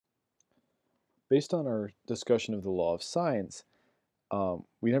Based on our discussion of the law of science,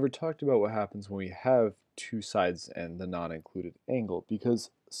 we never talked about what happens when we have two sides and the non-included angle, because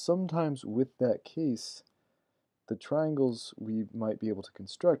sometimes with that case, the triangles we might be able to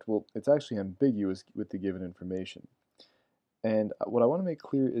construct, well, it's actually ambiguous with the given information. And what I want to make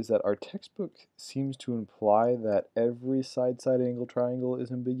clear is that our textbook seems to imply that every side-side angle triangle is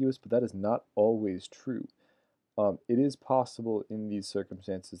ambiguous, but that is not always true. It is possible in these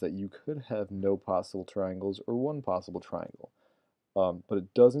circumstances that you could have no possible triangles or one possible triangle. But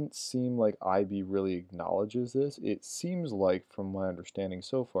it doesn't seem like IB really acknowledges this. It seems like, from my understanding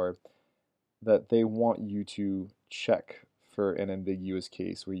so far, that they want you to check for an ambiguous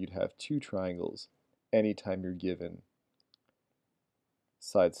case where you'd have two triangles anytime you're given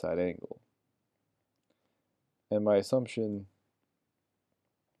side-side angle. And my assumption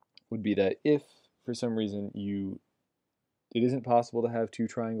would be that if, for some reason, it isn't possible to have two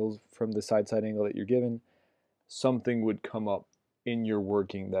triangles from the side-side angle that you're given, something would come up in your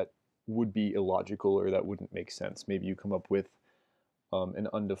working that would be illogical or that wouldn't make sense. Maybe you come up with an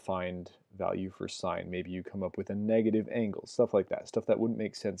undefined value for sine. Maybe you come up with a negative angle, stuff like that, stuff that wouldn't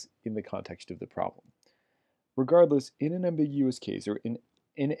make sense in the context of the problem. Regardless, in an ambiguous case, or in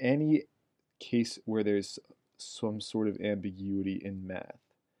any case where there's some sort of ambiguity in math,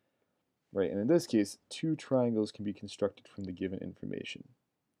 right? And in this case, two triangles can be constructed from the given information.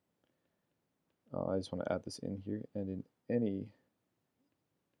 I just want to add this in here, and in any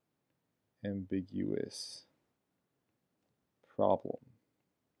ambiguous problem,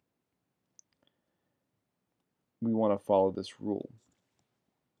 we want to follow this rule.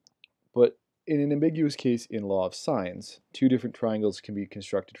 But in an ambiguous case in law of sines, two different triangles can be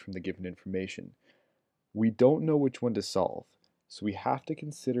constructed from the given information. We don't know which one to solve, so we have to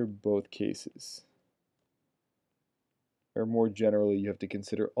consider both cases. Or more generally, you have to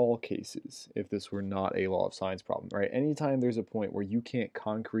consider all cases if this were not a law of sines problem, right? Anytime there's a point where you can't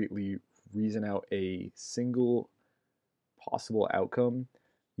concretely reason out a single possible outcome,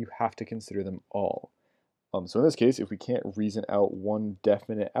 you have to consider them all. So in this case, if we can't reason out one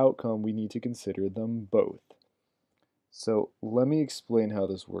definite outcome, we need to consider them both. So let me explain how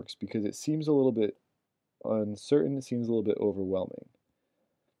this works, because it seems a little bit uncertain, it seems a little bit overwhelming.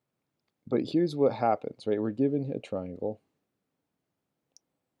 But here's what happens, right? We're given a triangle.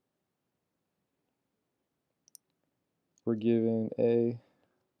 We're given A,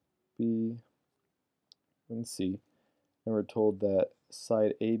 B, and C, and we're told that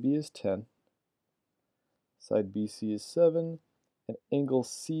side AB is 10, side BC is 7, and angle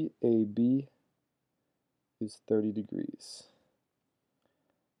CAB is 30 degrees.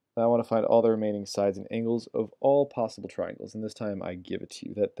 Now I want to find all the remaining sides and angles of all possible triangles, and this time I give it to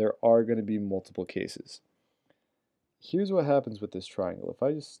you that there are going to be multiple cases. Here's what happens with this triangle. If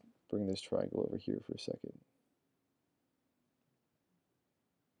I just bring this triangle over here for a second.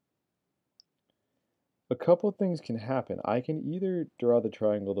 A couple of things can happen. I can either draw the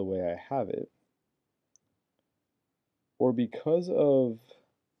triangle the way I have it, or because of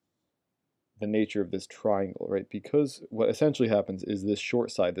the nature of this triangle, right? Because what essentially happens is this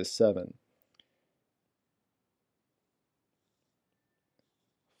short side, this 7,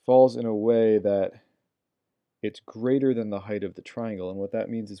 falls in a way that it's greater than the height of the triangle. And what that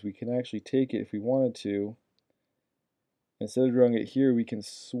means is we can actually take it if we wanted to. Instead of drawing it here, we can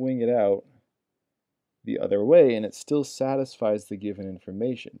swing it out the other way, and it still satisfies the given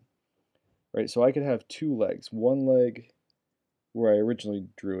information, right? So I could have two legs, one leg where I originally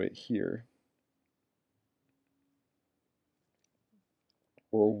drew it here,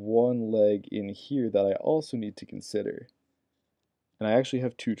 or one leg in here that I also need to consider. And I actually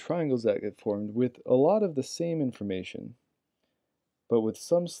have two triangles that get formed with a lot of the same information, but with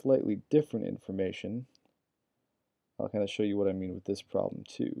some slightly different information. I'll kind of show you what I mean with this problem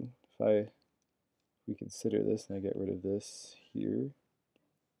too. If we consider this and I get rid of this here,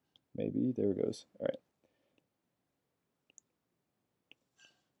 maybe, there it goes. All right.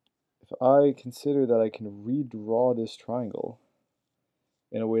 If I consider that I can redraw this triangle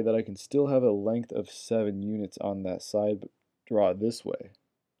in a way that I can still have a length of 7 units on that side, but draw it this way,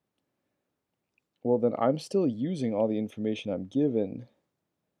 well then I'm still using all the information I'm given.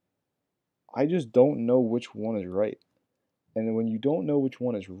 I just don't know which one is right. And then when you don't know which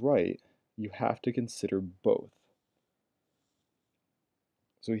one is right, you have to consider both.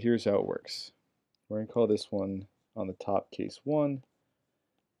 So here's how it works. We're going to call this one on the top case 1, and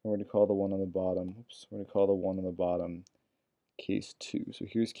we're going to call the one on the bottom, we're going to call the one on the bottom case 2. So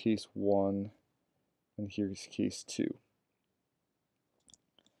here's case 1, and here's case 2.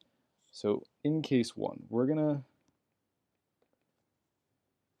 So in case 1,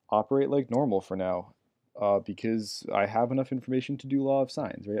 operate like normal for now, because I have enough information to do law of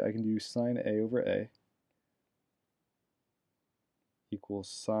sines, right? I can do sine A over A equals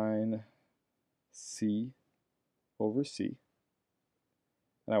sine C over C,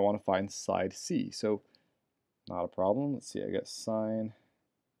 and I want to find side C, so not a problem. Let's see, I got sine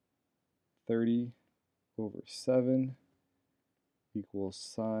 30 over 7 equals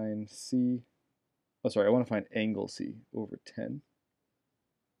sine C. Oh, sorry, I want to find angle C over 10.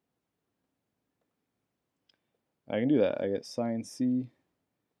 I can do that. I get sine C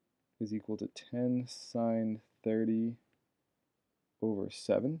is equal to 10 sine 30 over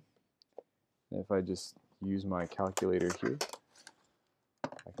 7. And if I just use my calculator here,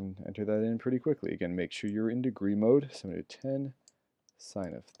 I can enter that in pretty quickly. Again, make sure you're in degree mode. So I'm going to do 10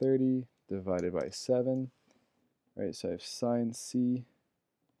 sine of 30 divided by 7. Right, so I have sine C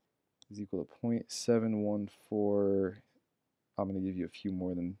is equal to 0.714. I'm going to give you a few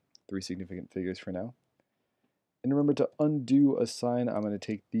more than 3 significant figures for now. And remember, to undo a sign, I'm going to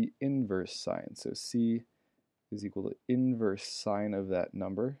take the inverse sign. So C is equal to inverse sine of that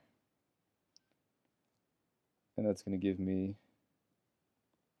number. And that's going to give me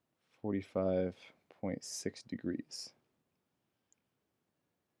 45.6 degrees.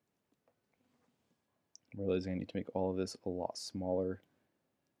 I'm realizing I need to make all of this a lot smaller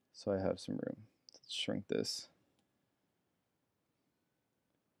so I have some room. Let's shrink this.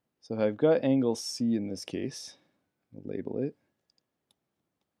 So if I've got angle C in this case, I'll label it.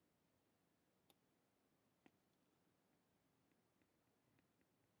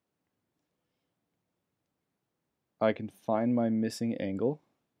 I can find my missing angle,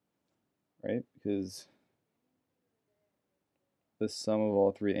 right? Because the sum of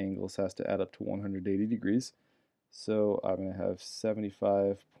all 3 angles has to add up to 180 degrees. So I'm going to have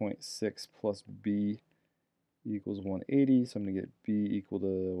 75.6 plus B equals 180. So I'm going to get B equal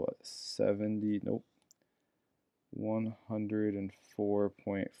to what? 70, nope,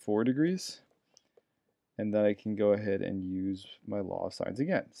 104.4 degrees. And then I can go ahead and use my law of sines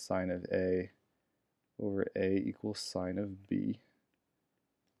again. Sine of A over A equals sine of B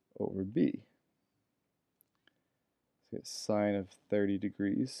over B. So get sine of 30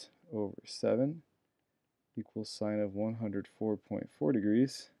 degrees over 7 equals sine of 104.4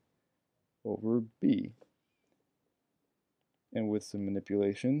 degrees over B. And with some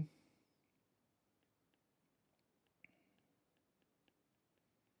manipulation,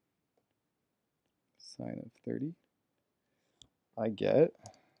 sine of 30, I get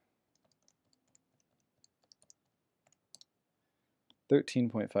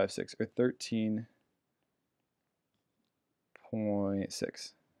 13.56 or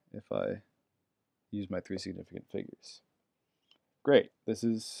 13.6 if I use my 3 significant figures. Great, this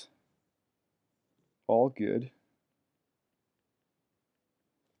is all good.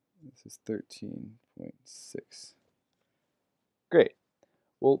 This is 13.6. Great.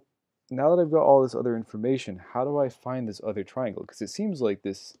 Well, now that I've got all this other information, how do I find this other triangle? Because it seems like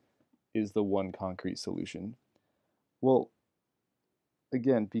this is the one concrete solution. Well,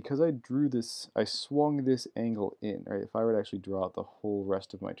 again, because I drew this, I swung this angle in, right? If I were to actually draw out the whole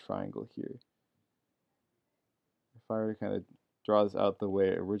rest of my triangle here, if I were to kind of draw this out the way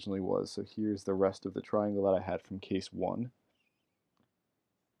it originally was, so here's the rest of the triangle that I had from case 1.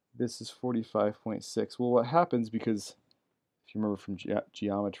 This is 45.6. Well, what happens, because if you remember from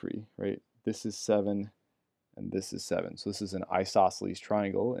geometry, right, this is 7 and this is 7. So this is an isosceles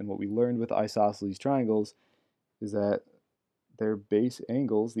triangle, and what we learned with isosceles triangles is that their base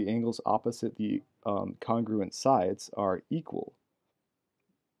angles, the angles opposite the congruent sides, are equal,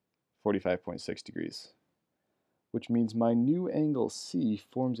 45.6 degrees, which means my new angle C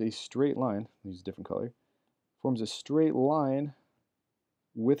forms a straight line, use a different color, forms a straight line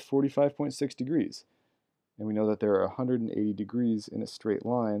with 45.6 degrees. And we know that there are 180 degrees in a straight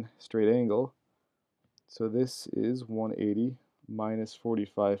line, straight angle. So this is 180 minus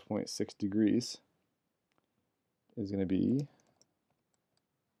 45.6 degrees is going to be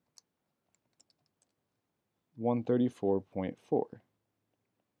 134.4.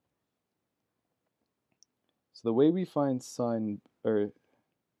 So the way we find sine, or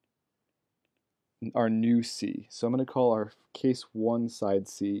our new C, so I'm going to call our case 1 side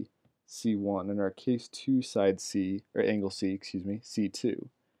C, C1, and our case 2 side C, or angle C, excuse me, C2.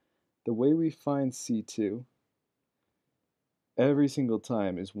 The way we find C2 every single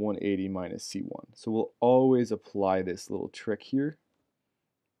time is 180 minus C1. So we'll always apply this little trick here,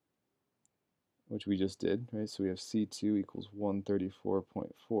 which we just did, right? So we have C2 equals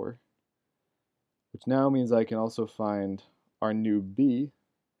 134.4, which now means I can also find our new B,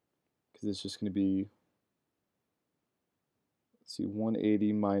 because it's just going to be, let's see,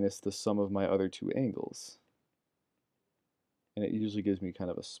 180 minus the sum of my other two angles. And it usually gives me kind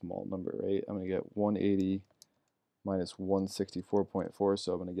of a small number, right? I'm going to get 180 minus 164.4,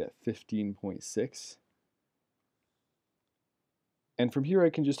 so I'm going to get 15.6. And from here I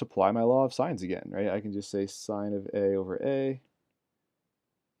can just apply my law of sines again, right? I can just say sine of A over A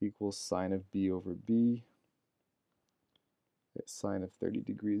equals sine of B over B. Get sine of 30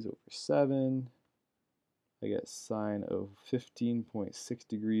 degrees over 7. I get sine of 15.6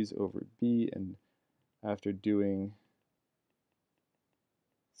 degrees over B, and after doing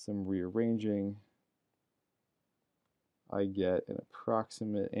some rearranging, I get an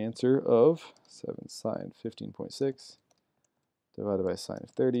approximate answer of 7 sine 15.6 divided by sine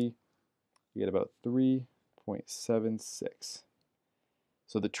of 30. You get about 3.76.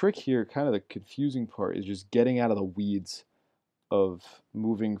 So the trick here, kind of the confusing part, is just getting out of the weeds of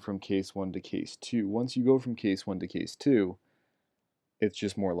moving from case 1 to case 2. Once you go from case 1 to case 2, it's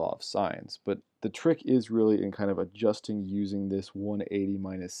just more law of sines. But the trick is really in kind of adjusting using this 180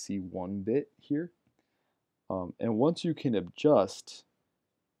 minus C1 bit here. And once you can adjust,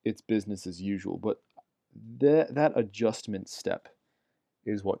 it's business as usual. But that adjustment step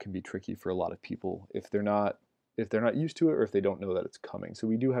is what can be tricky for a lot of people if they're not used to it or if they don't know that it's coming. So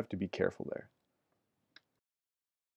we do have to be careful there.